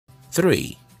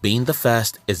3. Being the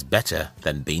first is better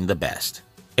than being the best.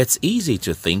 It's easy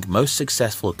to think most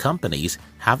successful companies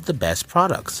have the best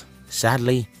products.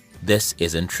 Sadly, this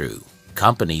isn't true.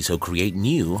 Companies who create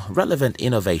new, relevant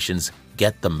innovations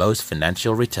get the most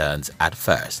financial returns at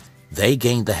first. They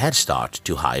gain the head start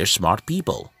to hire smart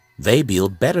people. They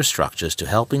build better structures to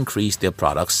help increase their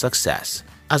product's success.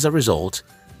 As a result,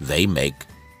 they make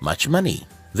much money.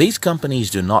 These companies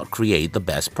do not create the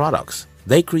best products.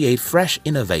 They create fresh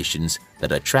innovations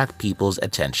that attract people's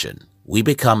attention. We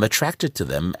become attracted to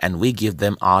them and we give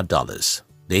them our dollars.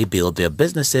 They build their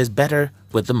businesses better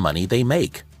with the money they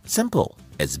make. Simple.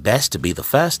 It's best to be the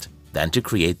first than to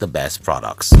create the best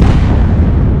products.